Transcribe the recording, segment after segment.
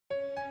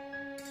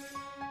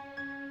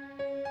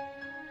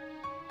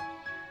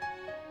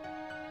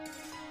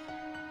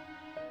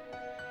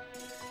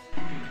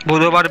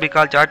বুধবার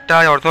বিকাল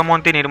 4টায়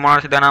অর্থমন্ত্রী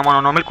নির্মলা সীতারামন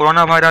অনমিল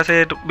করোনা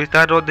ভাইরাসের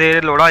বিস্তার রোধের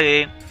লড়াইয়ে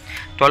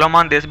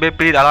চলমান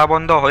দেশব্যাপী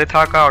তালাবন্ধ হয়ে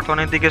থাকা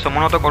অর্থনীতিকে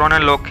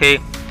সমুন্নতকরণের লক্ষ্যে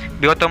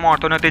বৃহত্তম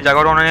অর্থনৈতিক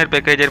জাগরণের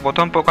প্যাকেজের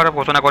প্রথম প্রকার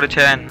ঘোষণা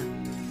করেছেন।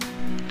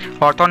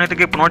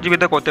 অর্থনীতিকে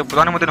পুনর্জীবিত করতে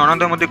প্রধানমন্ত্রী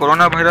নরেন্দ্র মোদী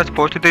করোনা ভাইরাস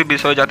পরিস্থিতির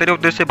বিষয়ে জাতির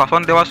উদ্দেশ্যে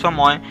ভাষণ দেওয়ার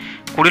সময়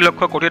 20 লক্ষ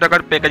কোটি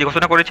টাকার প্যাকেজ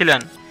ঘোষণা করেছিলেন।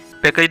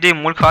 প্যাকেজটি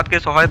মূল খাতকে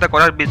সহায়তা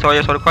করার বিষয়ে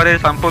সরকারের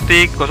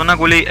সাম্প্রতিক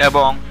ঘোষণাগুলি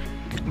এবং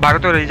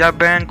ভারতীয় রিজার্ভ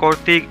ব্যাংক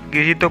কর্তৃক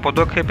গৃহীত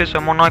পদক্ষেপের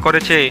সমন্বয়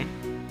করেছে।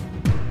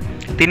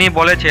 তিনি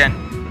বলেছেন,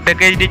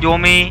 প্যাকেজটি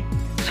জমি,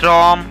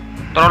 শ্রম,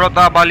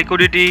 তরলতা বা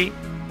লিকুইডিটি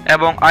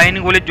এবং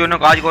আইনগুলির জন্য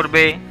কাজ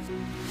করবে।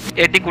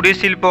 এটি কুটির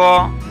শিল্প,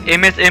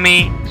 এমএসএমই,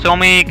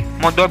 শ্রমিক,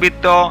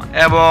 মধ্যবিত্ত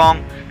এবং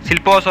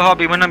শিল্প সহ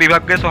বিভিন্ন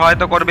বিভাগকে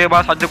সহায়তা করবে বা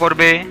সাহায্য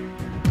করবে।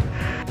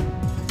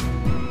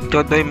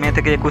 14 মে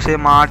থেকে 21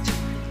 মার্চ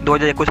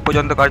 2021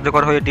 পর্যন্ত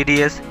কার্যকর হয়ে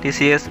টিডিএস,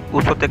 টিসিএস,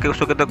 উৎস থেকে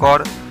উৎসকৃত কর,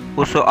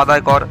 উৎস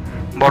আদায় কর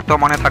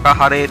বর্তমানে থাকা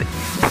হারের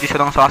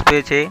 25% হ্রাস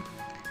পেয়েছে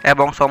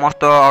এবং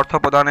সমস্ত অর্থ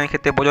প্রদানের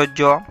ক্ষেত্রে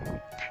প্রযোজ্য।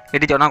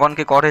 এটি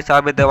জনগণকে কর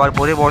হিসাবে দেওয়ার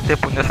পরিবর্তে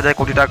 50,000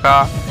 কোটি টাকা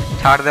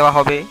ছাড় দেওয়া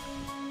হবে।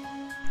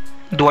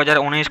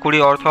 2019-20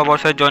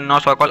 অর্থবর্ষের জন্য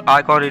সকল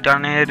আয়কর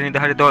রিটার্নের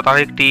নির্ধারিত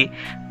তারিখটি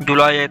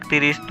জুলাই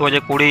 31,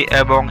 2020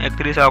 এবং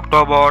 31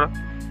 অক্টোবর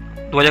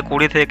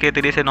 2020 থেকে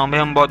 30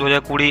 নভেম্বর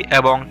 2020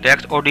 এবং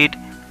ট্যাক্স অডিট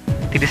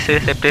 30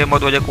 সেপ্টেম্বর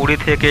 2020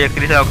 থেকে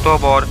 31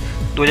 অক্টোবর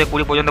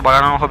 2020 পর্যন্ত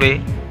বাড়ানো হবে।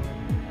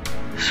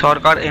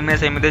 সরকার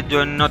এমএসএমইদের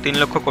জন্য 3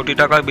 লক্ষ কোটি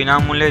টাকার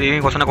বিনামূল্যে ঋণ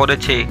ঘোষণা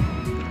করেছে,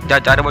 যা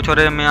 4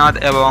 বছরের মেয়াদ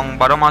এবং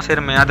 12 মাসের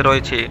মেয়াদ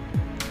রয়েছে।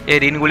 এই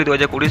ঋণগুলি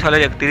 2020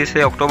 সালের 31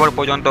 অক্টোবর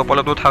পর্যন্ত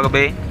উপলব্ধ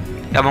থাকবে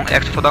এবং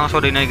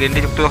 100% ঋণের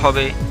গ্যারান্টিযুক্ত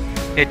হবে।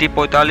 এটি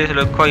 45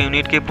 লক্ষ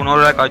ইউনিটকে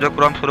পুনরায়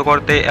কার্যক্রম শুরু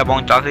করতে এবং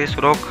চাকরির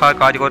সুরক্ষার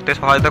কাজ করতে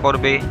সহায়তা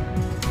করবে।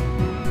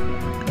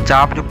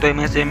 চাপযুক্ত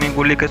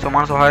এমএসএমইগুলিকে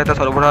সমান সহায়তা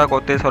সরবরাহ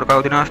করতে সরকার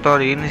অধীনস্থ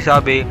ঋণ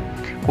হিসাবে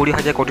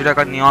 20,000 কোটি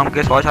টাকার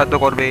নিয়মকে সহজসাধ্য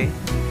করবে।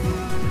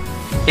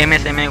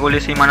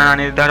 এমএসএমইগুলির সীমানা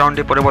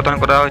নির্ধারণটি পরিবর্তন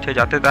করা হয়েছে,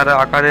 যাতে তারা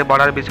আকারে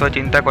বাড়ার বিষয়ে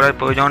চিন্তা করার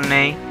প্রয়োজন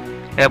নেই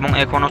এবং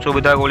এখনও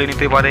সুবিধাগুলি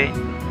নিতে পারে।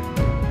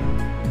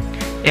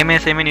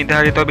 এমএসএমই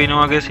নির্ধারিত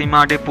বিনিয়োগের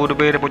সীমাটি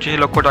পূর্বের 25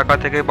 লক্ষ টাকা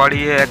থেকে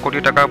বাড়িয়ে 1 কোটি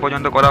টাকা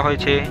পর্যন্ত করা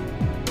হয়েছে।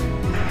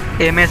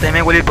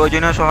 এমএসএমইগুলির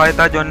প্রয়োজনীয়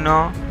সহায়তার জন্য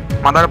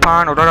মাদার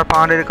ফান্ড, অর্ডার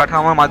ফান্ডের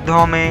কাঠামোর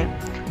মাধ্যমে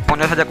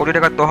 50,000 কোটি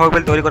টাকার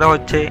তহবিল তৈরি করা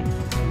হচ্ছে।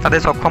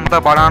 তাদের সক্ষমতা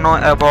বাড়ানো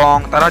এবং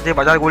তারা যে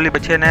বাজারগুলি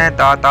বেছে নেয়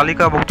তা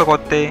তালিকাভুক্ত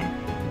করতে।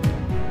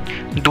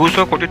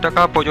 200 কোটি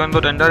টাকা পর্যন্ত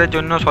টেন্ডারের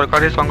জন্য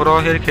সরকারি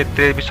সংগ্রহের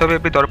ক্ষেত্রে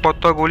বিশ্বব্যাপী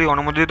দরপত্রগুলি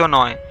অনুমোদিত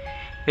নয়।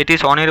 এটি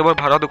স্বনির্ভর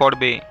ভারত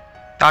গড়বে,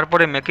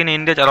 তারপরে মেক ইন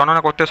ইন্ডিয়া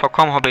চালনা করতে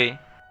সক্ষম হবে।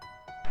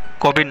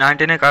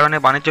 কোভিড-19 কারণে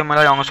বাণিজ্য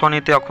মেলায় অংশ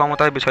নিতে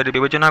অক্ষমতার বিষয়টি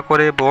বিবেচনা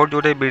করে বোর্ড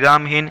জুড়ে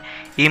বিরামহীন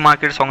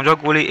ই-মার্কেট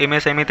সংযোগগুলি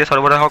এমএসএমইতে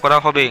সরবরাহ করা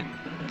হবে।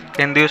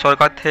 কেন্দ্রীয়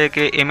সরকার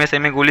থেকে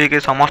এমএসএমইগুলিকে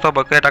সমস্ত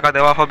বকেয়া টাকা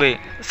দেওয়া হবে।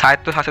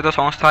 স্বায়ত্তশাসিত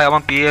সংস্থা এবং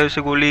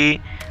পিএসইগুলি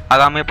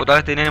আগামী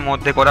 50 দিনের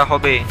মধ্যে করা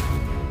হবে।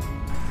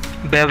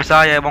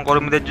 ব্যবসায় এবং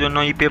কর্মীদের জন্য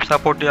ইপিএফ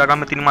সাপোর্টটি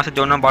আগামী 3 মাসের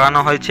জন্য বাড়ানো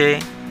হয়েছে,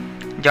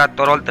 যার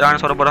তরল ত্রাণ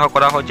সরবরাহ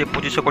করা হয়েছে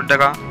 2500 কোটি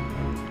টাকা।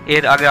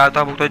 এর আগে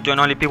আওতাভুক্তের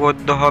জন্য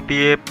লিপিবদ্ধ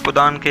পিএফ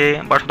প্রদানকে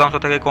 12%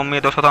 থেকে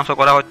কমিয়ে 10%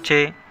 করা হচ্ছে।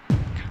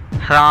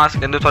 হ্রাস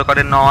কেন্দ্র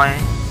সরকারের নয়।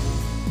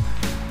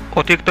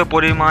 অতিরিক্ত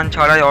পরিমাণ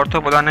ছাড়াই অর্থ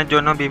প্রদানের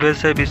জন্য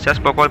বিবেশের বিশ্বাস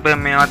প্রকল্পের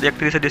মেয়াদ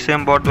 31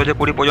 ডিসেম্বর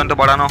 2020 পর্যন্ত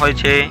বাড়ানো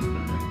হয়েছে।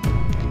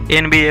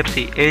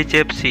 এনবিএফসি,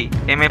 এইচএফসি,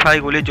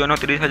 এমএফআইগুলির জন্য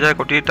 30,000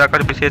 কোটি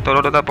টাকার বিশেষ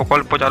তরলতা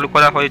প্রকল্প চালু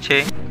করা হয়েছে।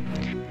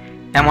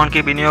 এমনকি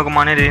বিনিয়োগ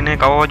মানের ঋণের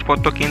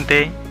কাগজপত্র কিনতে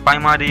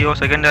প্রাইমারি ও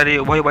সেকেন্ডারি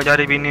উভয়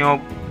বাজারে বিনিয়োগ।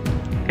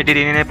 এটি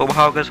ঋণের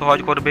প্রবাহকে সহজ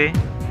করবে।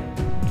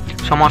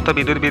 সমস্ত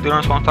বিদ্যুৎ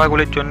বিতরণ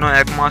সংস্থাগুলির জন্য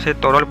 1 মাসের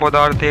তরল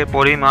পদার্থের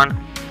পরিমাণ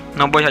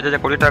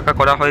 90,000 কোটি টাকা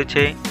করা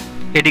হয়েছে।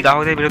 এটি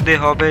গ্রাহকদের বিরুদ্ধে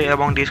হবে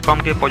এবং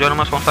ডিসকমকে প্রজন্ম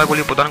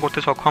সংস্থাগুলি প্রদান করতে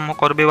সক্ষম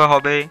করবে বা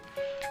হবে।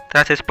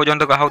 তারা শেষ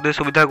পর্যন্ত গ্রাহকদের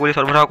সুবিধাগুলি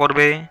সরবরাহ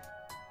করবে।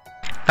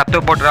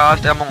 দাতব্য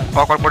ট্রাস্ট এবং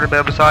অকর্পোরেট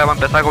ব্যবসা এবং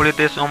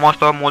পেশাগুলিতে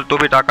সমস্ত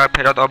মুলতবি টাকা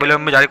ফেরত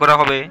অবিলম্বে জারি করা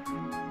হবে।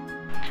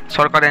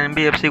 সরকার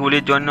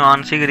এনবিএফসিগুলির জন্য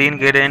আংশিক ঋণ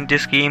গ্যারেন্টি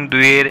স্কিম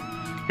 2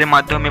 এর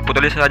মাধ্যমে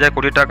 45,000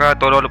 কোটি টাকা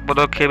তরল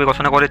পদক্ষেপ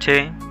ঘোষণা করেছে।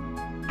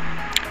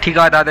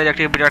 ঠিকাদারদের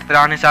একটি বিরাট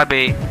ত্রাণ হিসাবে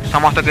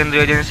সমস্ত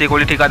কেন্দ্রীয়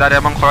এজেন্সিগুলি ঠিকাদার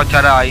এবং খরচ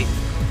ছাড়াই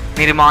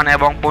নির্মাণ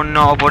এবং পণ্য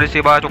ও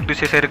পরিষেবা চুক্তি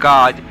শেষের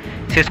কাজ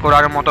শেষ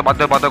করার মতো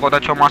বাধ্যবাধকতা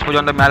 6 মাস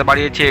পর্যন্ত মেয়াদ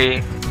বাড়িয়েছে।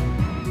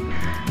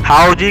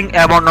 হাউজিং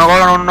এবং নগর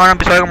উন্নয়ন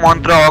বিষয়ক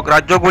মন্ত্রক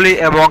রাজ্যগুলি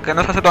এবং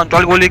কেন্দ্রশাসিত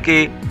অঞ্চলগুলিকে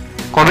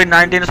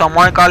কোভিড-19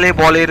 সময়কালে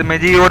বলের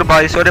মেজিওর বা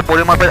ঈশ্বরের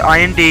পরিমাপের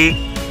আইনটি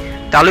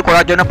চালু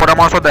করার জন্য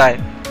পরামর্শ দেয়।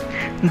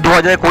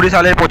 2020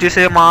 সালের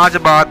 25 মার্চ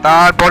বা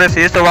তারপরে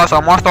শেষ হওয়া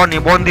সমস্ত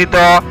নিবন্ধিত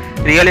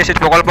রিয়েল এস্টেট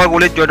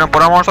প্রকল্পগুলির জন্য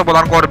পরামর্শ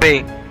প্রদান করবে।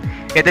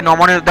 এতে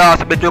নমনীয় দাস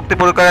চুক্তি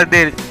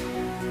প্রকারকদের।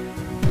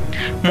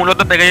 মূলত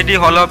প্যাকেজটি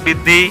হল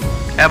বৃদ্ধি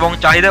এবং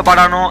চাহিদা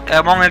বাড়ানো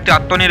এবং একটি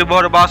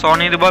আত্মনির্ভর বা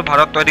স্বনির্ভর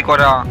ভারত তৈরি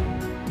করা।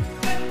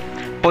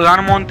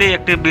 প্রধানমন্ত্রী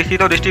একটি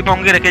বিস্তৃত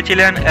দৃষ্টিভঙ্গি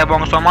রেখেছিলেন এবং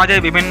সমাজের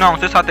বিভিন্ন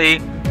অংশের সাথে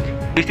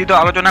বিস্তৃত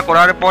আলোচনা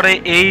করার পরে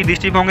এই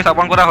দৃষ্টিভঙ্গি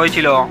স্থাপন করা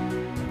হয়েছিল।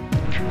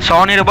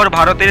 স্বনির্ভর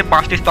ভারতের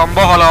 5টি স্তম্ভ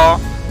হল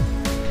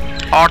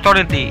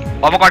অর্থনীতি,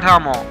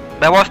 অবকাঠামো,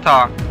 ব্যবস্থা,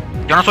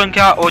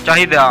 জনসংখ্যা ও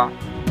চাহিদা।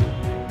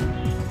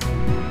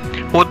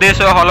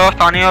 উদ্দেশ্য হলো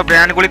স্থানীয়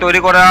ব্র্যান্ডগুলি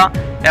তৈরি করা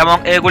এবং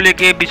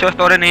এগুলিকে বিশ্ব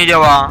স্তরে নিয়ে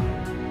যাওয়া।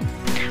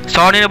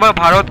 স্বনির্ভর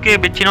ভারতকে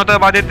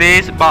বিচ্ছিন্নতাবাদী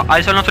দেশ বা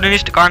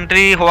আইসোলেশনিস্ট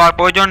কান্ট্রি হওয়ার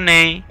প্রয়োজন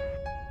নেই।